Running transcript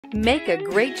Make a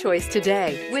great choice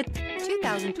today with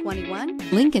 2021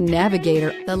 Lincoln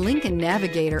Navigator. The Lincoln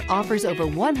Navigator offers over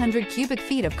 100 cubic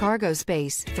feet of cargo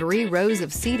space, 3 rows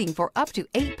of seating for up to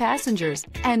 8 passengers,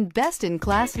 and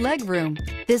best-in-class legroom.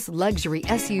 This luxury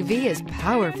SUV is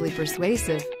powerfully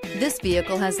persuasive. This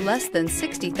vehicle has less than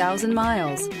 60,000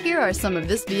 miles. Here are some of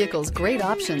this vehicle's great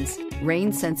options: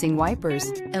 rain-sensing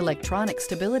wipers, electronic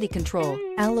stability control,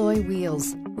 alloy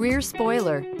wheels, rear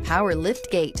spoiler, power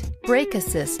liftgate, brake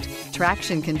assist,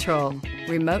 traction control,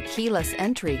 remote keyless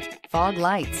entry, fog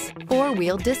lights,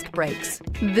 4-wheel disc brakes.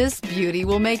 This beauty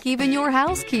will make even your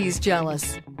house keys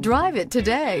jealous. Drive it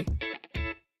today.